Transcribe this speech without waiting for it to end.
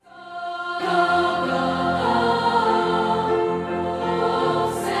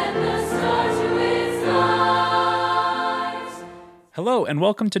Hello, and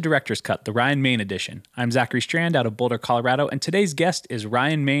welcome to Director's Cut, the Ryan Main edition. I'm Zachary Strand out of Boulder, Colorado, and today's guest is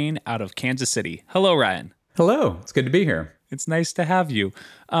Ryan Main out of Kansas City. Hello, Ryan. Hello. It's good to be here. It's nice to have you.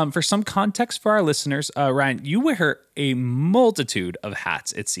 For some context for our listeners, Ryan, you wear a multitude of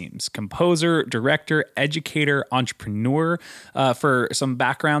hats, it seems. Composer, director, educator, entrepreneur. For some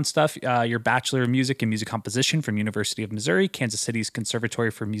background stuff, your Bachelor of Music in Music Composition from University of Missouri, Kansas City's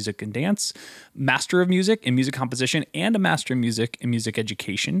Conservatory for Music and Dance, Master of Music in Music Composition, and a Master of Music in Music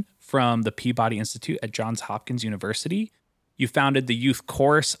Education from the Peabody Institute at Johns Hopkins University. You founded the Youth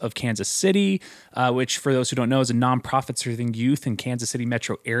Chorus of Kansas City, which, for those who don't know, is a nonprofit serving youth in Kansas City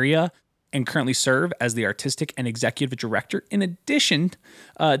metro area, and currently serve as the artistic and executive director, in addition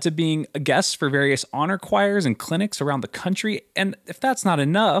to being a guest for various honor choirs and clinics around the country. And if that's not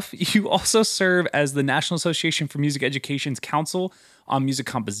enough, you also serve as the National Association for Music Education's Council on Music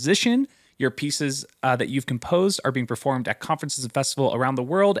Composition. Your pieces that you've composed are being performed at conferences and festivals around the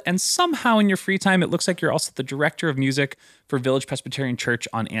world. And somehow in your free time, it looks like you're also the director of music for Village Presbyterian Church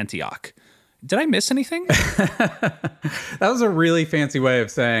on Antioch. Did I miss anything? That was a really fancy way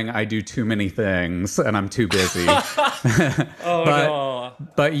of saying I do too many things and I'm too busy.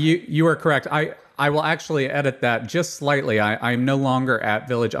 But you are correct. I will actually edit that just slightly. I'm no longer at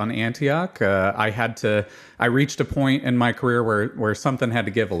Village on Antioch. I reached a point in my career where something had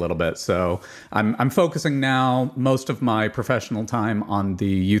to give a little bit. So I'm focusing now most of my professional time on the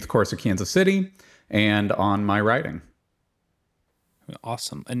Youth Chorus of Kansas City and on my writing.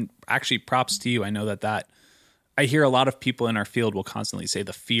 Awesome. And actually, props to you. I know that I hear a lot of people in our field will constantly say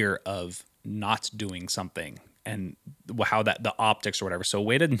the fear of not doing something and how that the optics or whatever. So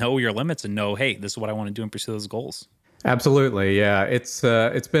way to know your limits and know, hey, this is what I want to do and pursue those goals. Absolutely. Yeah. It's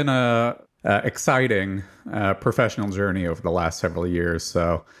been a exciting professional journey over the last several years.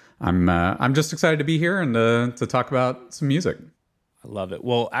 So I'm just excited to be here and to talk about some music. I love it.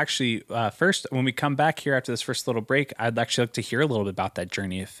 Well, actually, first, when we come back here after this first little break, I'd actually like to hear a little bit about that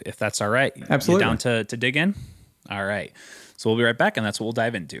journey, if that's all right. Absolutely. You down to dig in? All right. So we'll be right back, and that's what we'll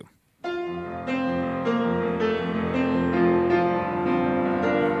dive into.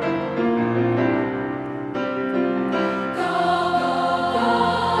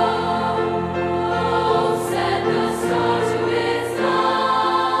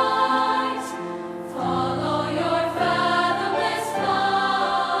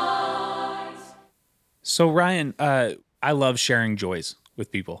 So Ryan, I love sharing joys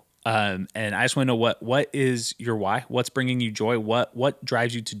with people, and I just want to know what is your why? What's bringing you joy? What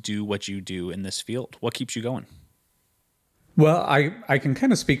drives you to do what you do in this field? What keeps you going? Well, I can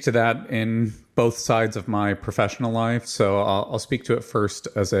kind of speak to that in both sides of my professional life. So I'll speak to it first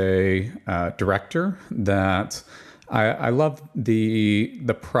as a director. That I love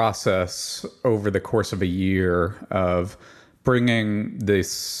the process over the course of a year of bringing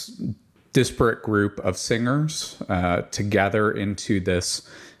this disparate group of singers together into this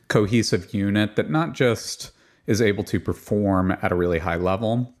cohesive unit that not just is able to perform at a really high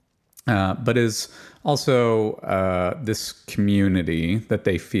level, but is also this community that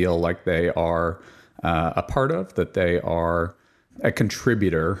they feel like they are a part of, that they are a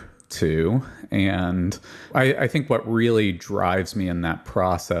contributor to. And I think what really drives me in that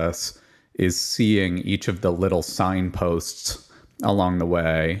process is seeing each of the little signposts along the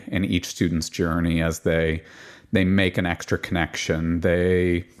way in each student's journey as they make an extra connection.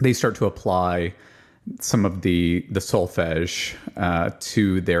 They start to apply some of the solfege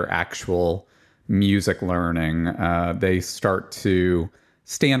to their actual music learning. They start to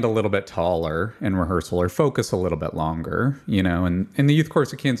stand a little bit taller in rehearsal or focus a little bit longer. And in the Youth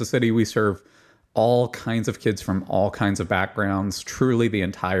Chorus of Kansas City, we serve all kinds of kids from all kinds of backgrounds, truly the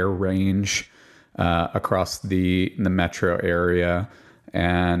entire range across the metro area.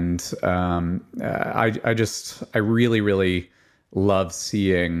 And I really, really love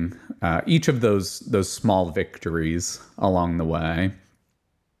seeing each of those small victories along the way.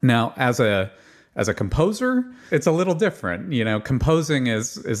 Now, as a composer, it's a little different. Composing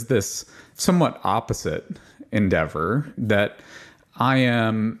is this somewhat opposite endeavor that I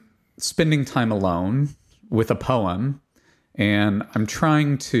am spending time alone with a poem, and I'm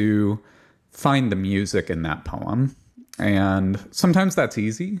trying to find the music in that poem. And sometimes that's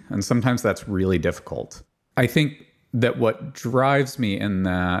easy, and sometimes that's really difficult. I think that what drives me in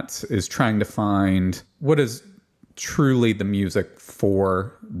that is trying to find what is truly the music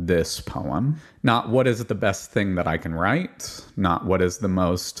for this poem. Not what is the best thing that I can write, not what is the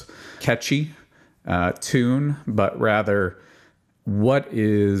most catchy tune, but rather what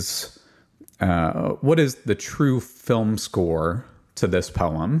is the true film score to this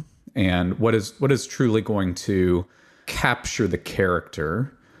poem, and what is truly going to capture the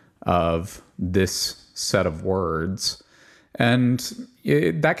character of this set of words. And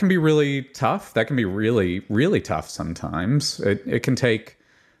that can be really tough. That can be really, really tough sometimes. It can take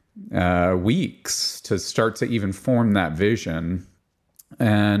weeks to start to even form that vision.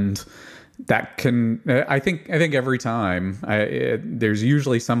 And that can, I think every time, there's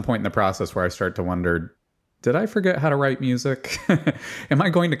usually some point in the process where I start to wonder, did I forget how to write music? Am I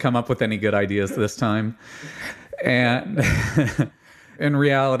going to come up with any good ideas this time? And in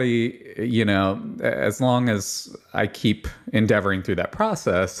reality, as long as I keep endeavoring through that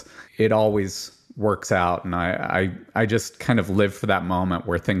process, it always works out. And I just kind of live for that moment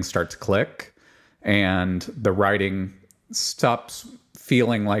where things start to click and the writing stops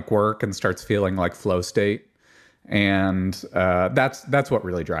feeling like work and starts feeling like flow state. And that's what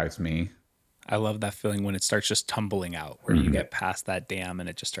really drives me. I love that feeling when it starts just tumbling out, where you get past that dam and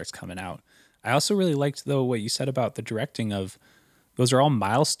it just starts coming out. I also really liked, though, what you said about the directing of those are all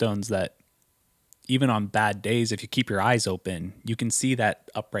milestones that even on bad days, if you keep your eyes open, you can see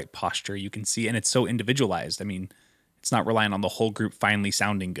that upright posture. You can see, and it's so individualized. I mean, it's not relying on the whole group finally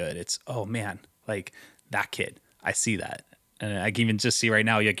sounding good. It's, oh man, like that kid, I see that. And I can even just see right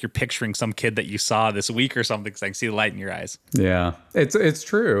now, like you're picturing some kid that you saw this week or something, because I can see the light in your eyes. Yeah, it's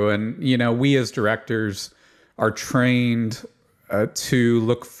true. And, we as directors are trained to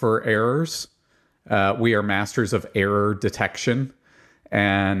look for errors. We are masters of error detection.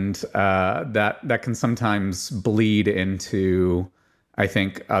 And that can sometimes bleed into, I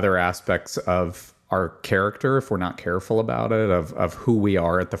think, other aspects of our character if we're not careful about it, of who we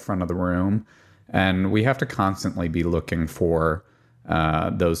are at the front of the room. And we have to constantly be looking for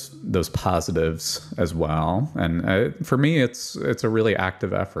those positives as well. And for me, it's a really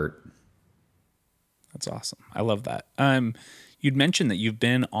active effort. That's awesome. I love that. You'd mentioned that you've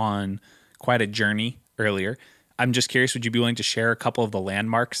been on quite a journey earlier. I'm just curious, would you be willing to share a couple of the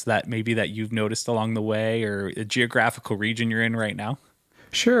landmarks that you've noticed along the way, or a geographical region you're in right now?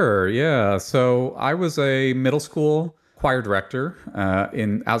 Sure. Yeah. So I was a middle school choir director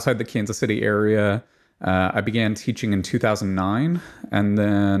outside the Kansas City area. I began teaching in 2009. And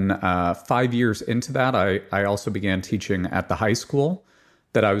then 5 years into that, I also began teaching at the high school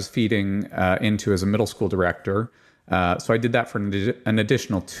that I was feeding into as a middle school director. So I did that for an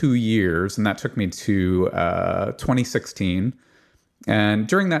additional 2 years, and that took me to 2016. And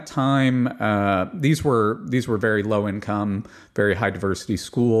during that time, these were very low income, very high diversity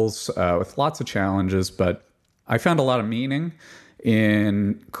schools with lots of challenges, but I found a lot of meaning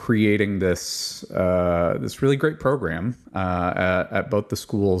in creating this really great program at both the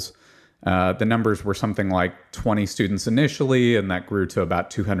schools. The numbers were something like 20 students initially, and that grew to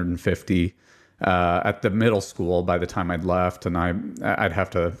about 250 at the middle school by the time I'd left. And I'd have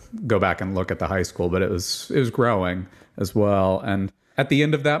to go back and look at the high school, but it was growing as well. And at the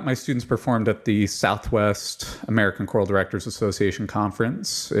end of that, my students performed at the Southwest American Choral Directors Association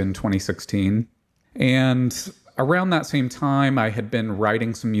Conference in 2016. And around that same time, I had been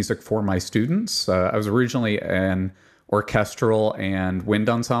writing some music for my students. I was originally an orchestral and wind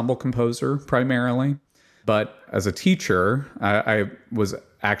ensemble composer primarily. But as a teacher, I was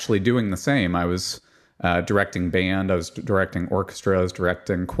actually doing the same. I was directing band, I was directing orchestra, I was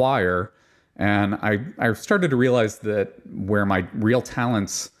directing choir. And I started to realize that where my real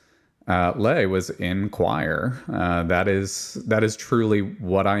talents lay was in choir. That is truly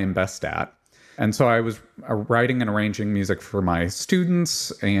what I am best at. And so I was writing and arranging music for my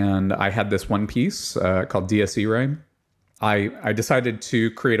students, and I had this one piece called Dies Irae. I decided to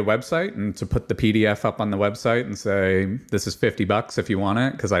create a website and to put the PDF up on the website and say, this is $50 if you want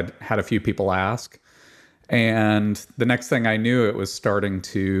it, because I'd had a few people ask. And the next thing I knew, it was starting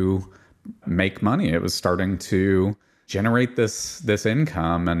to make money. It was starting to generate this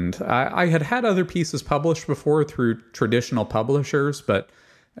income. And I had other pieces published before through traditional publishers, but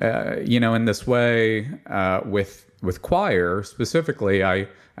in this way, with choir specifically, I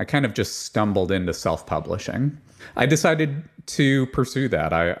kind of just stumbled into self-publishing. I decided to pursue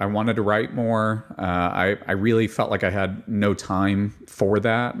that. I wanted to write more. I really felt like I had no time for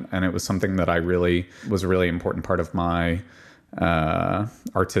that, and it was something that was a really important part of my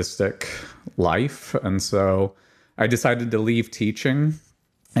artistic life. And so I decided to leave teaching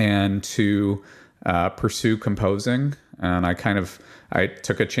and to pursue composing. And I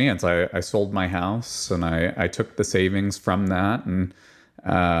took a chance. I sold my house, and I took the savings from that and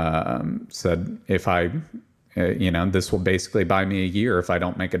said, if this will basically buy me a year. If I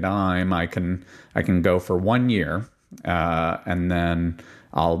don't make a dime, I can go for 1 year, and then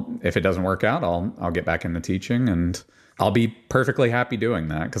if it doesn't work out, I'll get back into teaching, and I'll be perfectly happy doing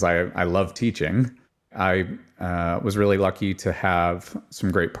that because I love teaching. I was really lucky to have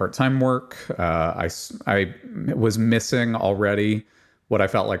some great part-time work. I was missing already what I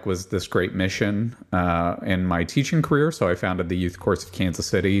felt like was this great mission in my teaching career. So I founded the Youth Chorus of Kansas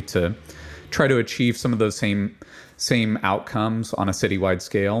City to try to achieve some of those same outcomes on a citywide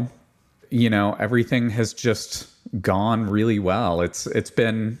scale. You know, everything has just gone really well. It's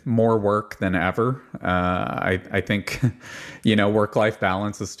been more work than ever. I think, you know, work-life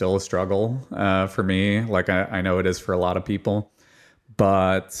balance is still a struggle for me. Like I know it is for a lot of people.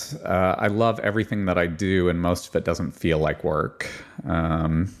 But I love everything that I do, and most of it doesn't feel like work.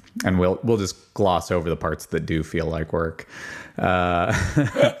 And we'll just gloss over the parts that do feel like work.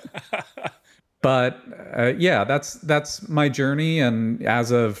 But yeah, that's my journey. And as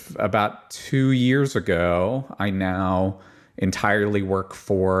of about 2 years ago, I now entirely work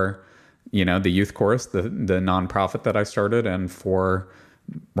for, you know, the Youth Chorus, the nonprofit that I started, and for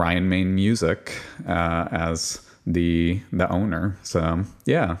Ryan Main Music as the owner. So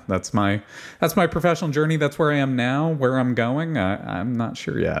yeah, that's my professional journey. That's where I am now. Where I'm going, I'm not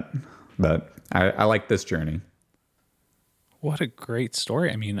sure yet, but I like this journey. What a great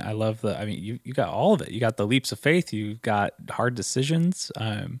story. I mean, you got all of it. You got the leaps of faith, you've got hard decisions.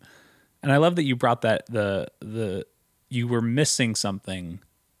 And I love that you brought that you were missing something.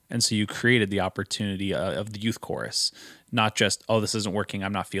 And so you created the opportunity of the youth chorus, not just, oh, this isn't working,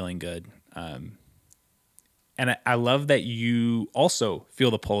 I'm not feeling good. And I love that you also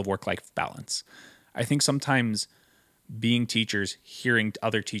feel the pull of work-life balance. I think sometimes being teachers, hearing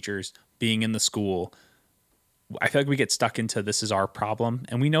other teachers, being in the school, I feel like we get stuck into this is our problem.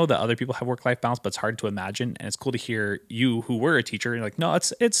 And we know that other people have work-life balance, but it's hard to imagine. And it's cool to hear you, who were a teacher, and like, no,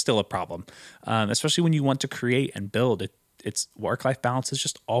 it's still a problem. Especially when you want to create and build. It's work-life balance is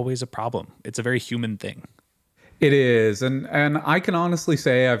just always a problem. It's a very human thing. It is, and I can honestly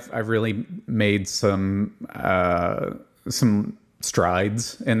say I've really made some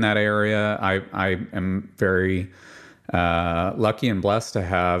strides in that area. I am very lucky and blessed to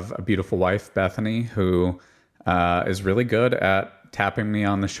have a beautiful wife, Bethany, who is really good at tapping me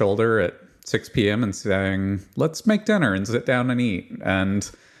on the shoulder at 6 p.m. and saying, "Let's make dinner and sit down and eat." And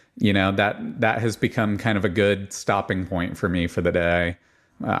you know, that has become kind of a good stopping point for me for the day.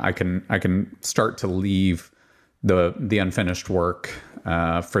 I can start to leave the unfinished work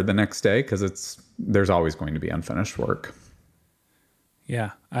for the next day, because there's always going to be unfinished work.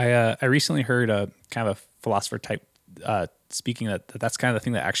 Yeah, I recently heard a kind of a philosopher type speaking that's kind of the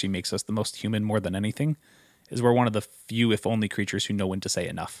thing that actually makes us the most human more than anything, is we're one of the few, if only, creatures who know when to say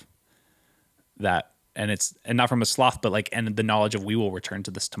enough. And not from a sloth, but and the knowledge of we will return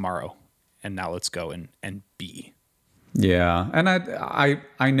to this tomorrow, and now let's go and be. Yeah, and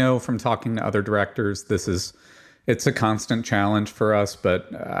I know from talking to other directors, it's a constant challenge for us, but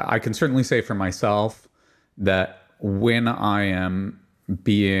I can certainly say for myself that when I am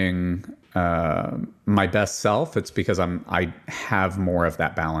being my best self, it's because I have more of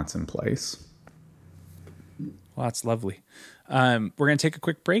that balance in place. Well, that's lovely. We're going to take a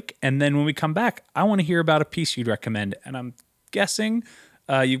quick break, and then when we come back, I want to hear about a piece you'd recommend, and I'm guessing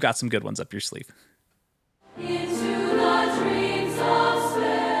you've got some good ones up your sleeve. Into the dreams of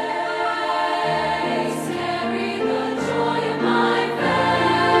space, carry the joy of my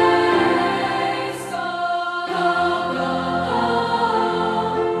face. Go, go,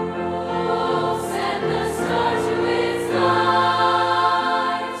 go, send the star to its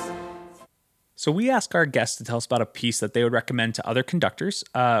light. So we ask our guests to tell us about a piece that they would recommend to other conductors.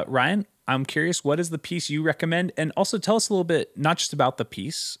 Ryan, I'm curious, what is the piece you recommend? And also tell us a little bit, not just about the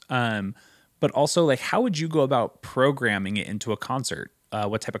piece, but also how would you go about programming it into a concert?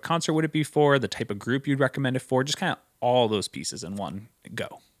 What type of concert would it be for? The type of group you'd recommend it for? Just kind of all those pieces in one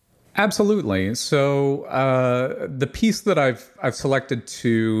go. Absolutely. So the piece that I've selected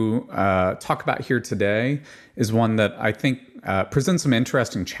to talk about here today is one that I think presents some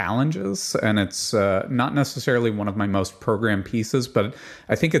interesting challenges, and it's not necessarily one of my most programmed pieces, but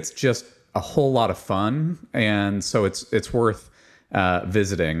I think it's just a whole lot of fun, and so it's worth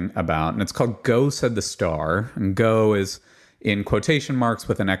visiting about. And it's called "Go, Said the Star," and "Go" is in quotation marks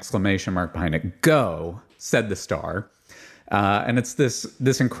with an exclamation mark behind it. "Go, said the star." And it's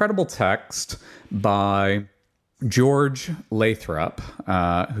this incredible text by George Lathrop,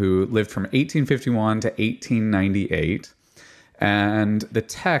 who lived from 1851 to 1898. And the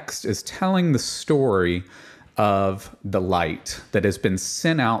text is telling the story of the light that has been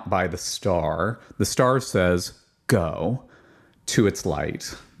sent out by the star. The star says, "Go," to its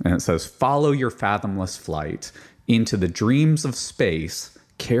light. And it says, "Follow your fathomless flight into the dreams of space,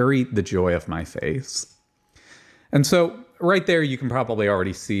 carry the joy of my face." And so right there, you can probably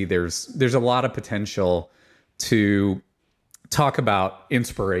already see there's a lot of potential to talk about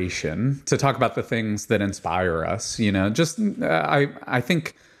inspiration, to talk about the things that inspire us. Just I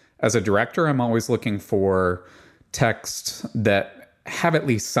think as a director, I'm always looking for texts that have at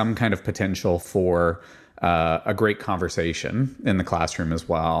least some kind of potential for a great conversation in the classroom as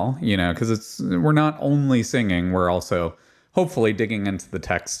well. Because we're not only singing, we're also hopefully digging into the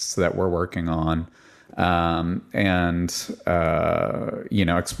texts that we're working on, and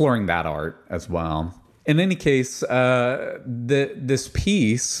exploring that art as well. In any case, this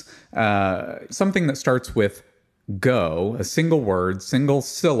piece, something that starts with go, a single word, single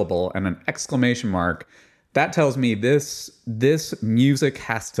syllable, and an exclamation mark, that tells me this music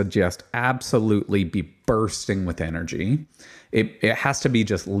has to just absolutely be bursting with energy. It has to be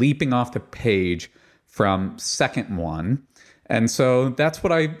just leaping off the page from second one. And so that's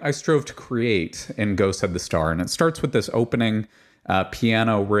what I strove to create in Go Said the Star. And it starts with this opening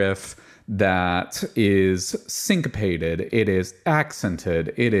piano riff that is syncopated, it is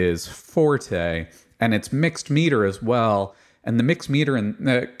accented, it is forte, and it's mixed meter as well. And the mixed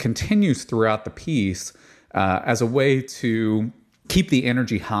meter continues throughout the piece as a way to keep the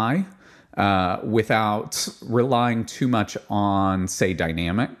energy high without relying too much on, say,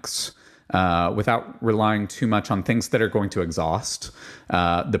 dynamics, without relying too much on things that are going to exhaust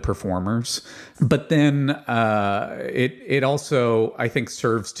the performers. But then it also, I think,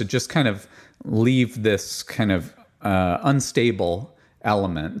 serves to just kind of leave this kind of unstable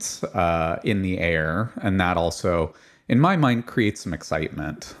element in the air. And that also, in my mind, creates some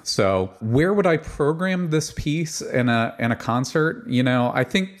excitement. So where would I program this piece in a concert? I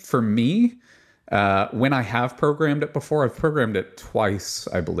think for me, when I have programmed it before, I've programmed it twice,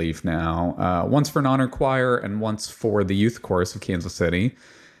 I believe now. Once for an honor choir and once for the youth chorus of Kansas City.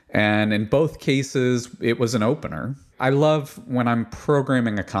 And in both cases, it was an opener. I love when I'm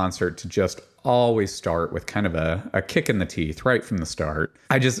programming a concert to just always start with kind of a kick in the teeth right from the start.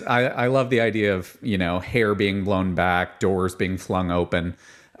 I love the idea of, hair being blown back, doors being flung open,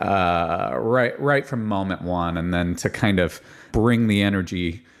 right from moment one, and then to kind of bring the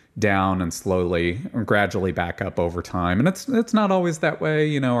energy down and slowly or gradually back up over time. And it's not always that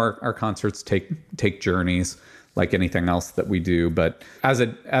way. Our concerts take journeys like anything else that we do. But as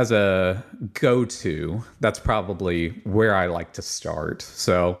a go-to, that's probably where I like to start.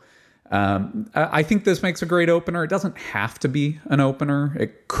 So I think this makes a great opener. It doesn't have to be an opener.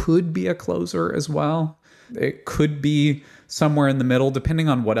 It could be a closer as well. It could be somewhere in the middle, depending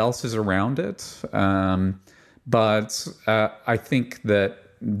on what else is around it. But I think that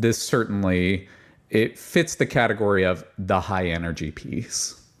this certainly, it fits the category of the high energy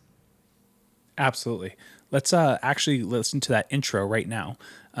piece. Absolutely. Let's actually listen to that intro right now,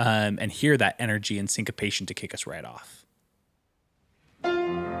 and hear that energy and syncopation to kick us right off.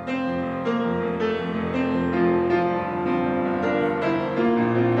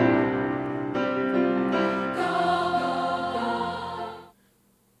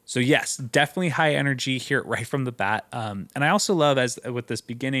 So yes, definitely high energy here right from the bat. And I also love, as with this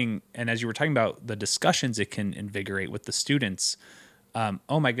beginning, and as you were talking about the discussions it can invigorate with the students.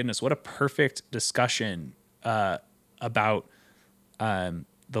 Oh my goodness, what a perfect discussion about the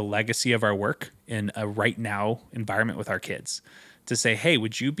legacy of our work in a right now environment with our kids. To say, hey,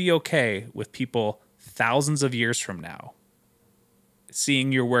 would you be okay with people thousands of years from now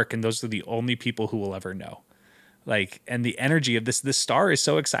seeing your work, and those are the only people who will ever know? Like, and the energy of this star is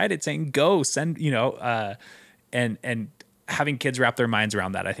so excited, saying, go, send, and having kids wrap their minds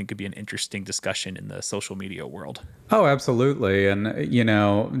around that, I think, could be an interesting discussion in the social media world. Oh, absolutely.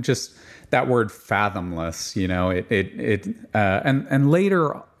 And, just that word fathomless, and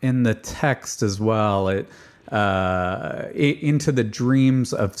later in the text as well, into the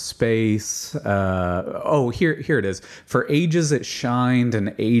dreams of space. Here it is. For ages it shined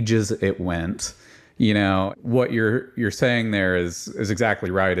and ages it went. What you're saying there is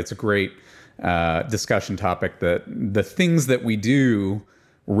exactly right. It's a great discussion topic, that the things that we do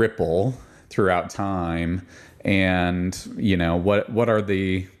ripple throughout time, and what are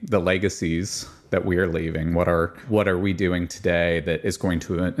the legacies that we are leaving? What are we doing today that is going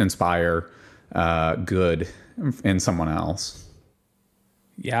to inspire good in someone else?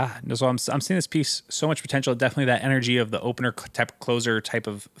 Yeah, so I'm seeing this piece so much potential. Definitely that energy of the opener type, closer type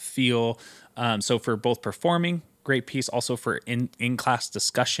of feel. So for both performing, great piece. Also for in-class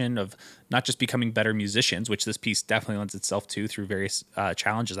discussion of not just becoming better musicians, which this piece definitely lends itself to through various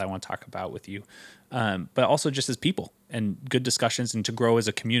challenges I want to talk about with you, but also just as people and good discussions and to grow as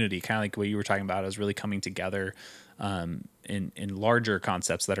a community, kind of like what you were talking about, is really coming together in larger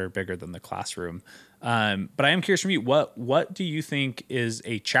concepts that are bigger than the classroom. But I am curious from you, what do you think is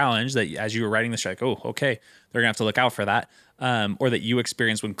a challenge that as you were writing this, you're like, oh, okay, they're gonna have to look out for that, or that you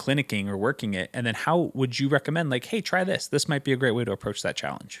experienced when clinicking or working it, and then how would you recommend, like, hey, try this. This might be a great way to approach that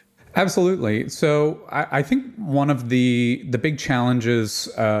challenge. Absolutely. So I think one of the big challenges,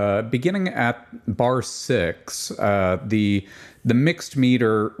 beginning at bar 6, the mixed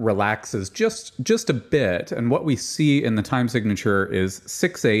meter relaxes just a bit, and what we see in the time signature is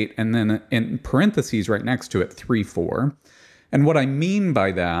 6/8, and then in parentheses right next to it 3/4. And what I mean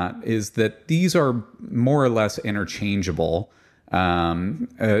by that is that these are more or less interchangeable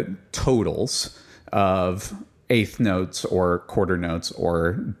totals of eighth notes or quarter notes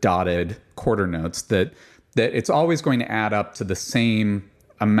or dotted quarter notes, that it's always going to add up to the same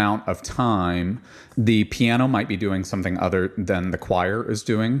amount of time. The piano might be doing something other than the choir is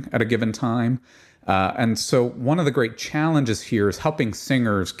doing at a given time. And so one of the great challenges here is helping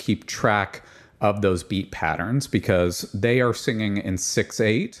singers keep track of those beat patterns, because they are singing in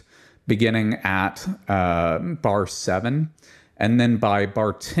 6/8, beginning at bar 7. And then by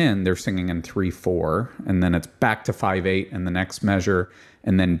bar 10, they're singing in 3/4, and then it's back to 5/8 in the next measure,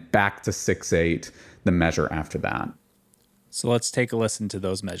 and then back to 6/8, the measure after that. So let's take a listen to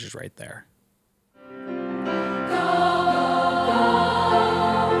those measures right there.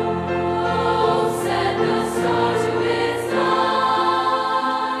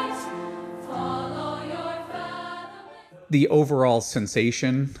 The overall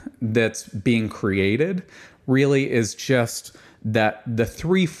sensation that's being created really is just that the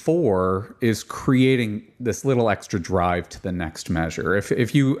 3/4 is creating this little extra drive to the next measure.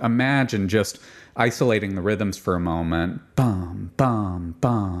 If you imagine just isolating the rhythms for a moment, bum, bum,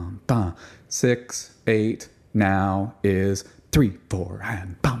 bum, bum, 6/8 now is 3/4,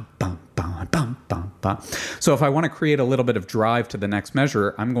 and bum, bum, bum, bum, bum, bum. So if I want to create a little bit of drive to the next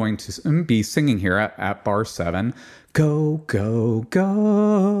measure, I'm going to be singing here at bar 7. Go, go,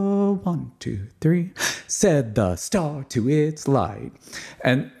 go, 1, 2, 3, said the star to its light.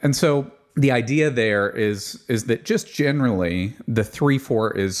 And so the idea there is that just generally the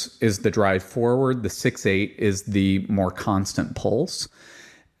 3/4 is the drive forward, the 6/8 is the more constant pulse.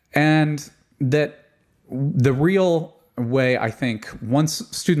 And that the real way, I think, once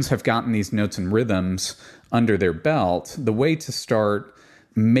students have gotten these notes and rhythms under their belt, the way to start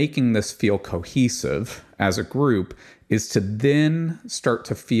making this feel cohesive as a group is to then start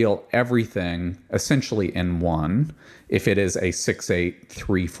to feel everything essentially in one, if it is a 6/8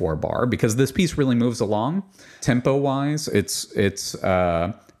 3/4 bar, because this piece really moves along tempo wise. It's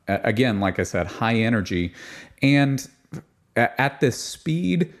again, like I said, high energy, and at this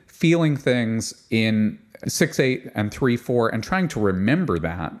speed, feeling things in 6/8 and 3/4 and trying to remember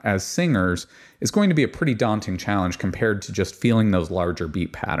that as singers is going to be a pretty daunting challenge compared to just feeling those larger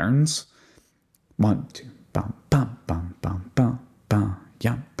beat patterns. 1, 2, bum, bum, bum, bum, bum, bum,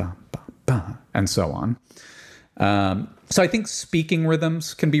 yum, bum, bum, bum, and so on. So I think speaking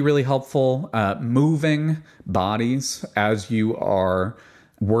rhythms can be really helpful. Moving bodies as you are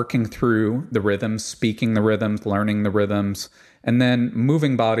working through the rhythms, speaking the rhythms, learning the rhythms, and then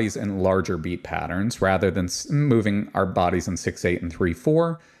moving bodies in larger beat patterns rather than moving our bodies in 6/8 and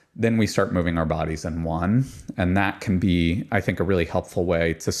 3/4. Then we start moving our bodies in 1. And that can be, I think, a really helpful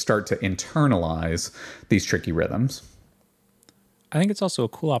way to start to internalize these tricky rhythms. I think it's also a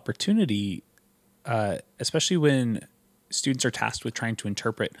cool opportunity, especially when students are tasked with trying to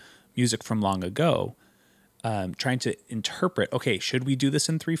interpret music from long ago, trying to interpret, okay, should we do this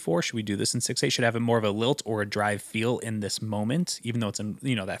in 3/4? Should we do this in 6/8? Should it have more of a lilt or a drive feel in this moment, even though it's in,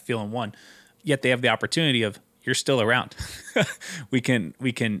 that feel in 1? Yet they have the opportunity of, you're still around. we can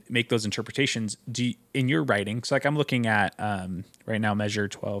make those interpretations in your writing. So like I'm looking at right now, measure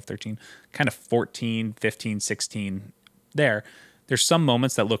 12, 13, kind of 14, 15, 16 there. There's some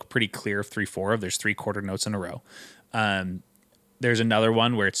moments that look pretty clear of 3/4. There's 3/4 notes in a row. There's another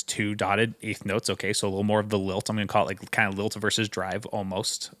one where it's 2 dotted eighth notes. Okay, so a little more of the lilt. I'm going to call it like kind of lilt versus drive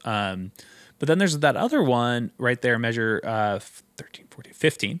almost. But then there's that other one right there, measure 13, 14,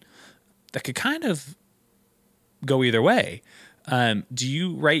 15, that could kind of go either way. Do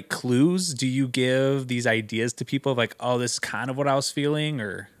you write clues? Do you give these ideas to people of like, oh, this is kind of what I was feeling?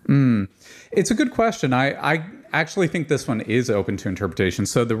 Or It's a good question. I actually think this one is open to interpretation.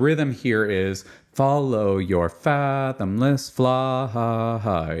 So the rhythm here is follow your fathomless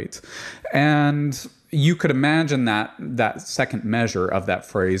flight. And you could imagine that second measure of that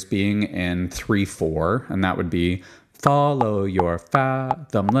phrase being in 3/4, and that would be follow your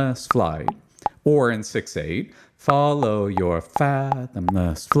fathomless flight. Or in 6/8, follow your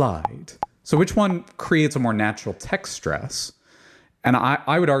fathomless flight. So which one creates a more natural text stress? And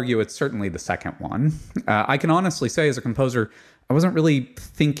I would argue it's certainly the second one. I can honestly say as a composer, I wasn't really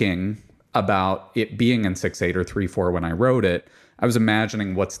thinking about it being in 6/8 or 3/4 when I wrote it. I was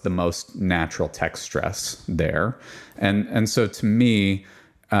imagining what's the most natural text stress there. And so to me,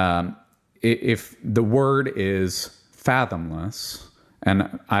 if the word is fathomless,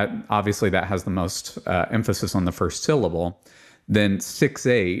 and obviously that has the most emphasis on the first syllable, then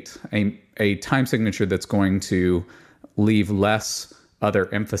 6/8, a time signature that's going to leave less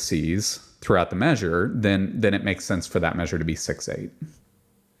other emphases throughout the measure, then it makes sense for that measure to be 6/8.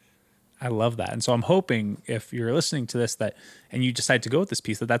 I love that. And so I'm hoping if you're listening to this and you decide to go with this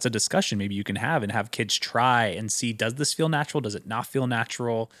piece, that's a discussion maybe you can have and have kids try and see, does this feel natural? Does it not feel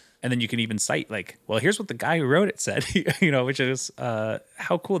natural? And then you can even cite like, well, here's what the guy who wrote it said, which is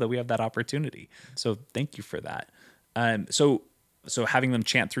how cool that we have that opportunity. So thank you for that. So having them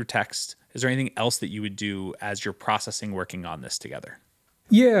chant through text, is there anything else that you would do as you're processing working on this together?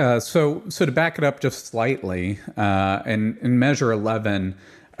 Yeah, so to back it up just slightly, in measure 11,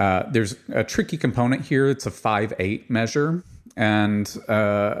 there's a tricky component here. It's a 5/8 measure. And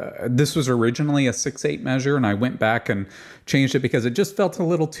this was originally a 6/8 measure, and I went back and changed it because it just felt a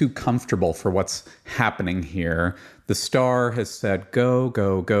little too comfortable for what's happening here. The star has said, go,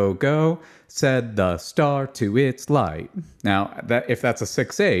 go, go, go, said the star to its light. Now, if that's a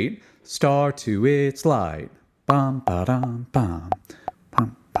 6/8, star to its light. Bum, ba-dum, bum.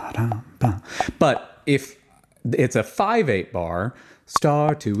 But if it's a 5/8 bar,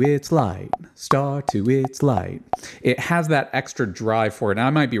 star to its light, star to its light. It has that extra drive for it. And I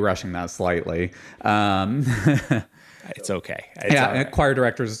might be rushing that slightly. It's okay. Right. Choir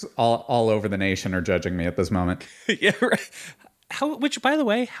directors all over the nation are judging me at this moment. Yeah, right. Which, by the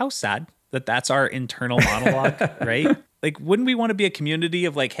way, how sad that that's our internal monologue, right? Like, wouldn't we want to be a community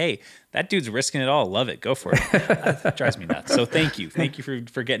of like, hey, that dude's risking it all. Love it. Go for it. That drives me nuts. So thank you. Thank you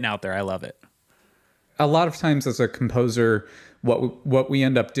for getting out there. I love it. A lot of times as a composer, what we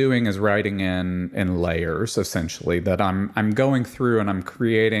end up doing is writing in layers, essentially, that I'm going through and I'm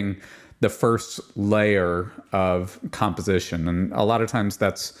creating the first layer of composition. And a lot of times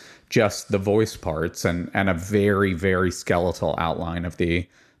that's just the voice parts and a very, very skeletal outline of the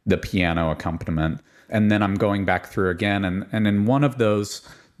piano accompaniment. And then I'm going back through again. And in one of those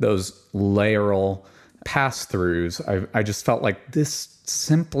layeral pass-throughs, I just felt like this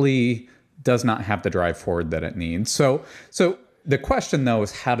simply does not have the drive forward that it needs. So the question, though,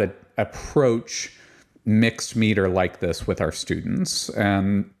 is how to approach mixed meter like this with our students.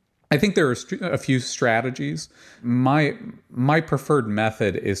 And I think there are a few strategies. My preferred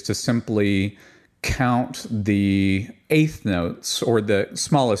method is to simply count the eighth notes or the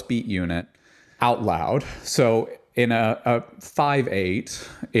smallest beat unit out loud. So in a 5/8,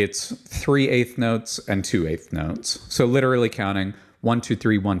 it's 3 eighth notes and 2 eighth notes. So literally counting 1, 2,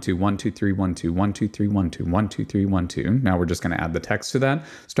 3, 1, 2, 1, 2, 3, 1, 2, 1, 2, 3, 1, 2, 1, 2, 3, 1, 2. Now we're just going to add the text to that.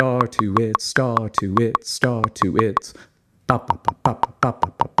 Star to it, star to it, star to it.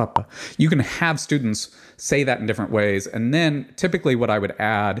 You can have students say that in different ways. And then typically what I would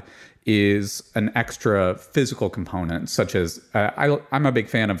add is an extra physical component, such as I'm a big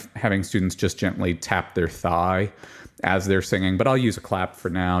fan of having students just gently tap their thigh as they're singing, but I'll use a clap for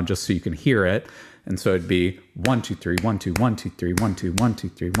now just so you can hear it. And so it'd be 1, 2, 3, 1, 2, 1, 2, 3, 1, 2, 1, 2,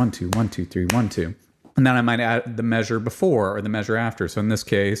 3, 1, 2, 1, 2, 3, 1, 2. And then I might add the measure before or the measure after. So in this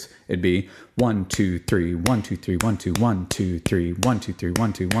case, it'd be 1, 2, 3, 1, 2, 3, 1, 2, 1, 2, 3, 1, 2, 3,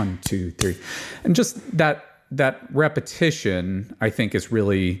 1, 2, 1, 2, 3. And just that repetition, I think, is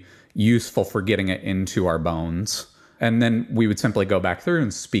really useful for getting it into our bones. And then we would simply go back through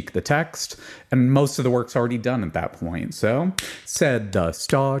and speak the text. And most of the work's already done at that point. So, said the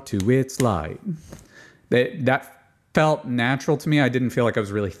star to its light. That felt natural to me. I didn't feel like I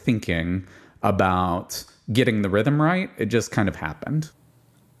was really thinking about getting the rhythm right. It just kind of happened.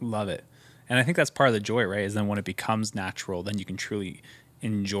 Love it. And I think that's part of the joy, right? Is then when it becomes natural, then you can truly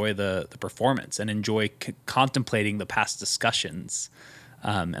enjoy the performance and enjoy contemplating the past discussions.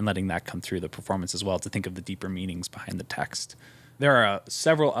 And letting that come through the performance as well, to think of the deeper meanings behind the text. There are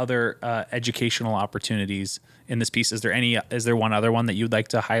several other educational opportunities in this piece. Is there one other one that you'd like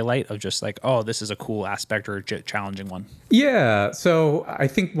to highlight of just like, oh, this is a cool aspect or a challenging one? Yeah. So I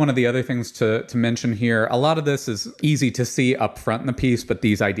think one of the other things to mention here, a lot of this is easy to see up front in the piece, but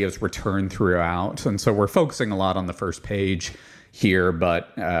these ideas return throughout. And so we're focusing a lot on the first page here,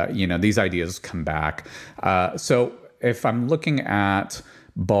 but these ideas come back. So if I'm looking at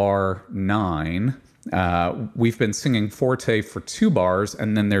bar 9, we've been singing forte for 2 bars,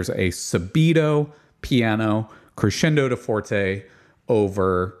 and then there's a subito piano crescendo to forte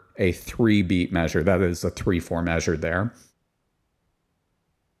over a 3-beat measure. That is a 3/4 measure there.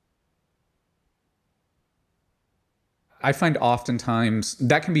 I find oftentimes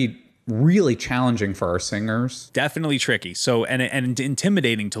that can be really challenging for our singers. Definitely tricky. So, and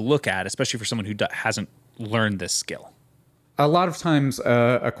intimidating to look at, especially for someone who hasn't learned this skill. A lot of times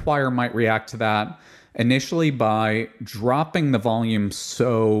a choir might react to that initially by dropping the volume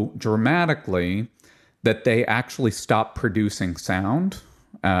so dramatically that they actually stop producing sound.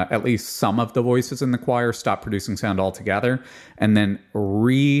 At least some of the voices in the choir stop producing sound altogether and then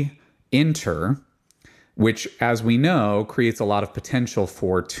re-enter, which, as we know, creates a lot of potential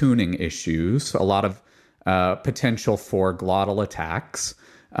for tuning issues, a lot of potential for glottal attacks,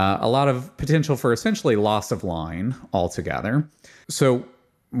 a lot of potential for essentially loss of line altogether. So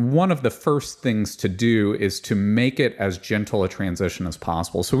one of the first things to do is to make it as gentle a transition as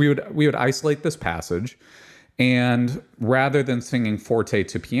possible. So we would isolate this passage, and rather than singing forte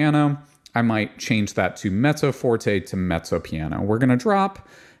to piano, I might change that to mezzo forte to mezzo piano. We're going to drop,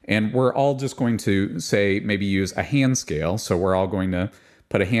 and we're all just going to say, maybe use a hand scale. So we're all going to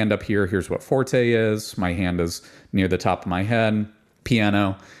put a hand up here. Here's what forte is. My hand is near the top of my head.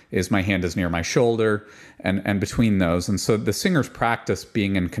 Piano is my hand is near my shoulder, and between those. And so the singers practice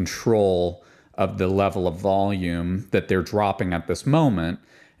being in control of the level of volume that they're dropping at this moment.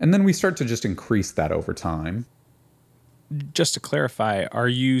 And then we start to just increase that over time. Just to clarify, are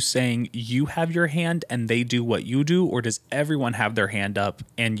you saying you have your hand and they do what you do, or does everyone have their hand up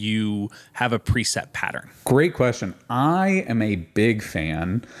and you have a preset pattern? Great question. I am a big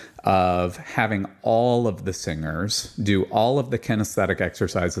fan of having all of the singers do all of the kinesthetic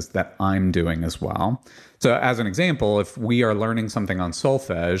exercises that I'm doing as well. So as an example, if we are learning something on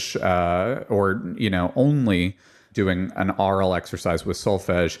solfege, or only doing an aural exercise with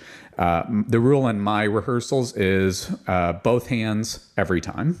solfege, the rule in my rehearsals is both hands every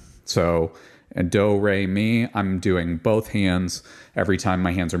time. So do, re, mi, I'm doing both hands every time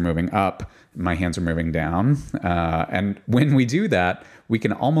my hands are moving up, my hands are moving down. And when we do that, we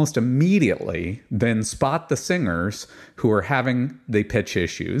can almost immediately then spot the singers who are having the pitch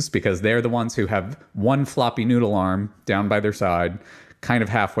issues, because they're the ones who have one floppy noodle arm down by their side, kind of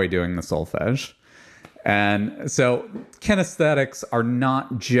halfway doing the solfege. And so kinesthetics are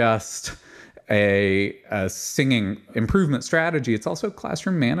not just a singing improvement strategy. It's also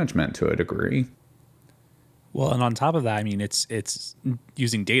classroom management to a degree. Well, and on top of that, I mean, it's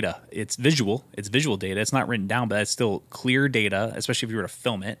using data. It's visual data. It's not written down, but it's still clear data, especially if you were to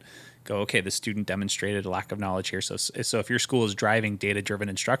film it. Go, okay, the student demonstrated a lack of knowledge here. So if your school is driving data-driven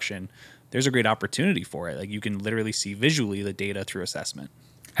instruction, there's a great opportunity for it. Like, you can literally see visually the data through assessment.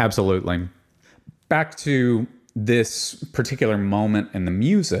 Absolutely. Back to this particular moment in the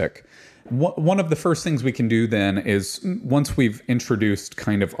music, one of the first things we can do then is, once we've introduced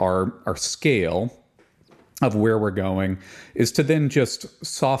kind of our scale of where we're going, is to then just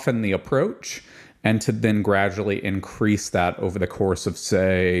soften the approach and to then gradually increase that over the course of,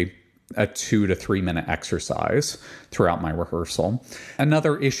 say, a 2 to 3 minute exercise throughout my rehearsal.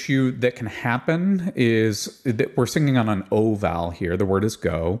 Another issue that can happen is that we're singing on an O vowel here. The word is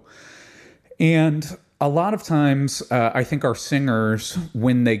go. And a lot of times, I think our singers,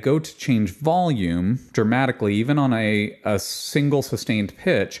 when they go to change volume dramatically, even on a single sustained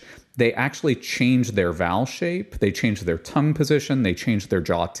pitch, they actually change their vowel shape, they change their tongue position, they change their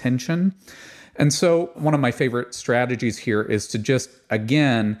jaw tension. And so one of my favorite strategies here is to just,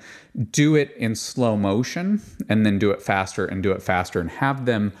 again, do it in slow motion and then do it faster and have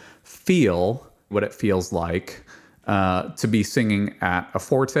them feel what it feels like to be singing at a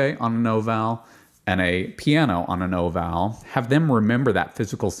forte on an O vowel and a piano on an O vowel. Have them remember that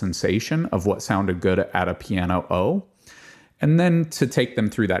physical sensation of what sounded good at a piano O, and then to take them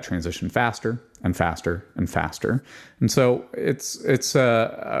through that transition faster and faster and faster. And so it's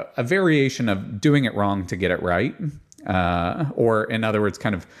a variation of doing it wrong to get it right, or in other words,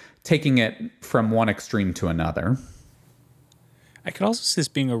 kind of taking it from one extreme to another. I could also see this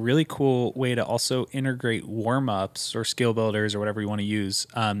being a really cool way to also integrate warm-ups or skill builders or whatever you want to use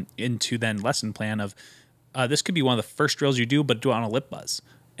into then lesson plan of this could be one of the first drills you do, but do it on a lip buzz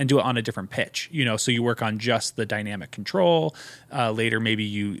and do it on a different pitch, so you work on just the dynamic control. Later, maybe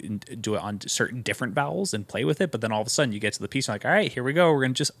you do it on certain different vowels and play with it, but then all of a sudden you get to the piece and like, all right, here we go. We're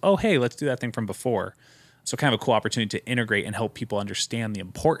going to just, hey, let's do that thing from before. So kind of a cool opportunity to integrate and help people understand the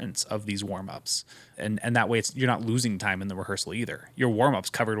importance of these warm-ups. And that way you're not losing time in the rehearsal either. Your warm-ups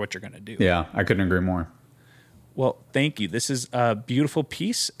covered what you're going to do. Yeah, I couldn't agree more. Well, thank you. This is a beautiful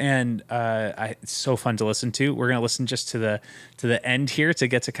piece, and it's so fun to listen to. We're going to listen just to the end here to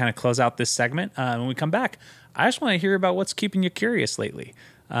get to kind of close out this segment. When we come back, I just want to hear about what's keeping you curious lately.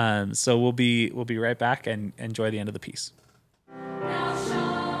 So we'll be right back and enjoy the end of the piece.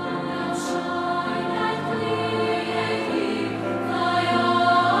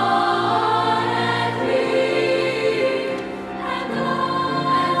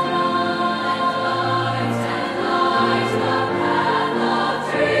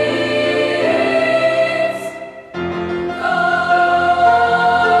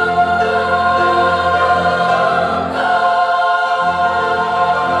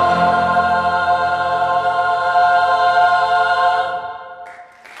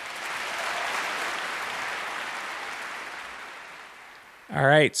 All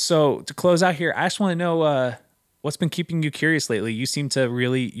right. So to close out here, I just want to know what's been keeping you curious lately. You seem to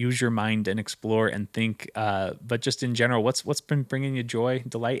really use your mind and explore and think. But just in general, what's been bringing you joy,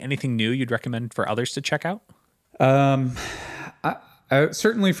 delight? Anything new you'd recommend for others to check out?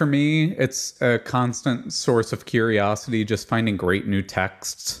 Certainly for me, it's a constant source of curiosity, just finding great new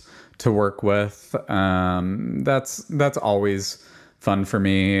texts to work with. That's always fun for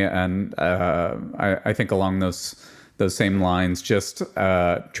me. And I think along those same lines, just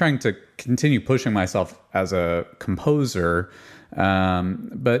trying to continue pushing myself as a composer.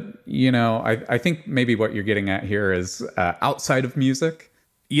 But, I think maybe what you're getting at here is outside of music.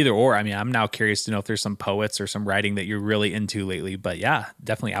 Either or. I mean, I'm now curious to know if there's some poets or some writing that you're really into lately. But yeah,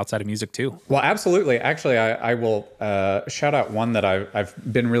 definitely outside of music too. Well, absolutely. Actually, I will shout out one that I've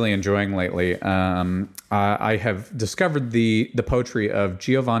been really enjoying lately. I have discovered the poetry of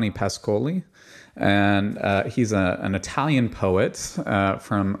Giovanni Pascoli. And he's an Italian poet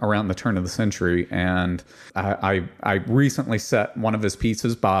from around the turn of the century. And I recently set one of his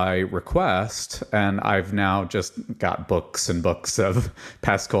pieces by request, and I've now just got books and books of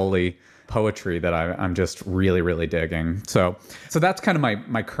Pascoli poetry that I'm just really, really digging. So that's kind of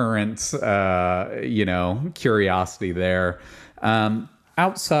my current, curiosity there.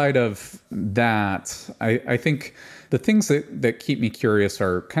 Outside of that, I think the things that keep me curious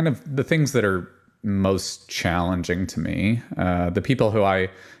are kind of the things that are most challenging to me. The people who I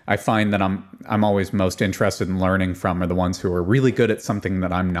find that I'm always most interested in learning from are the ones who are really good at something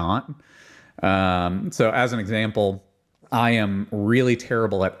that I'm not. So as an example, I am really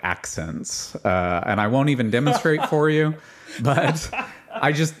terrible at accents, and I won't even demonstrate for you, but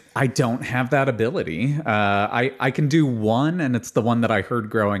I don't have that ability. I can do one, and it's the one that I heard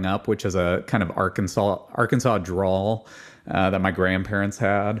growing up, which is a kind of Arkansas drawl that my grandparents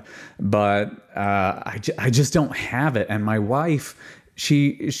had, but I just don't have it. And my wife,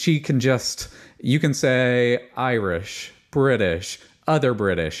 she can just, you can say Irish, British, other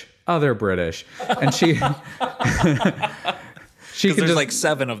British, and she She can there's like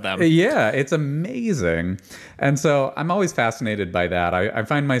 7 of them. Yeah, it's amazing. And so I'm always fascinated by that. I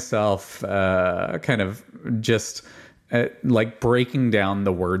find myself kind of just like breaking down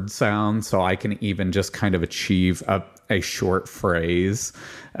the word sound so I can even just kind of achieve a short phrase.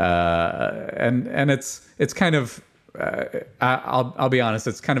 And it's kind of I'll be honest,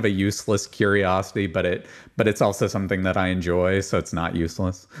 it's kind of a useless curiosity, but it's also something that I enjoy, so it's not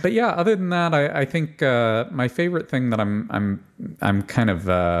useless. But yeah, other than that, I think my favorite thing that I'm kind of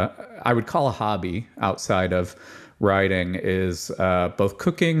I would call a hobby outside of writing is both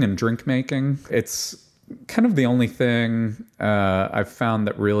cooking and drink making. It's kind of the only thing I've found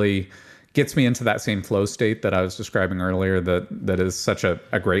that really gets me into that same flow state that I was describing earlier, that is such a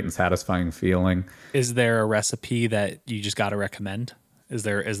great and satisfying feeling. Is there a recipe that you just got to recommend? Is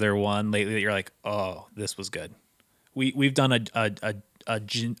there one lately that you're like, oh, this was good? We've done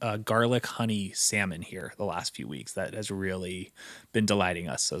a garlic honey salmon here the last few weeks that has really been delighting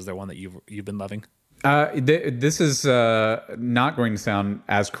us. So is there one that you've been loving? This is not going to sound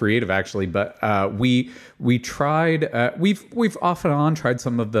as creative, actually, but we tried. We've off and on tried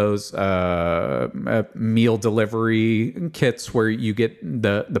some of those meal delivery kits where you get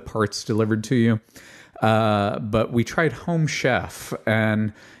the parts delivered to you. But we tried Home Chef,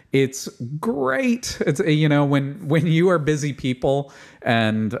 and it's great. It's when you are busy people,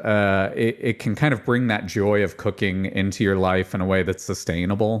 and it can kind of bring that joy of cooking into your life in a way that's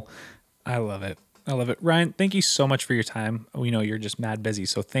sustainable. I love it. Ryan, thank you so much for your time. We know you're just mad busy,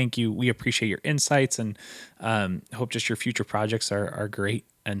 so thank you. We appreciate your insights, and hope just your future projects are great.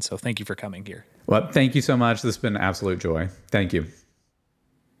 And so thank you for coming here. Well, thank you so much. This has been an absolute joy. Thank you.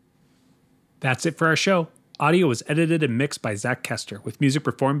 That's it for our show. Audio was edited and mixed by Zach Kester, with music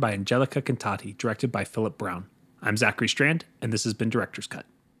performed by Angelica Cantati, directed by Philip Brown. I'm Zachary Strand, and this has been Director's Cut.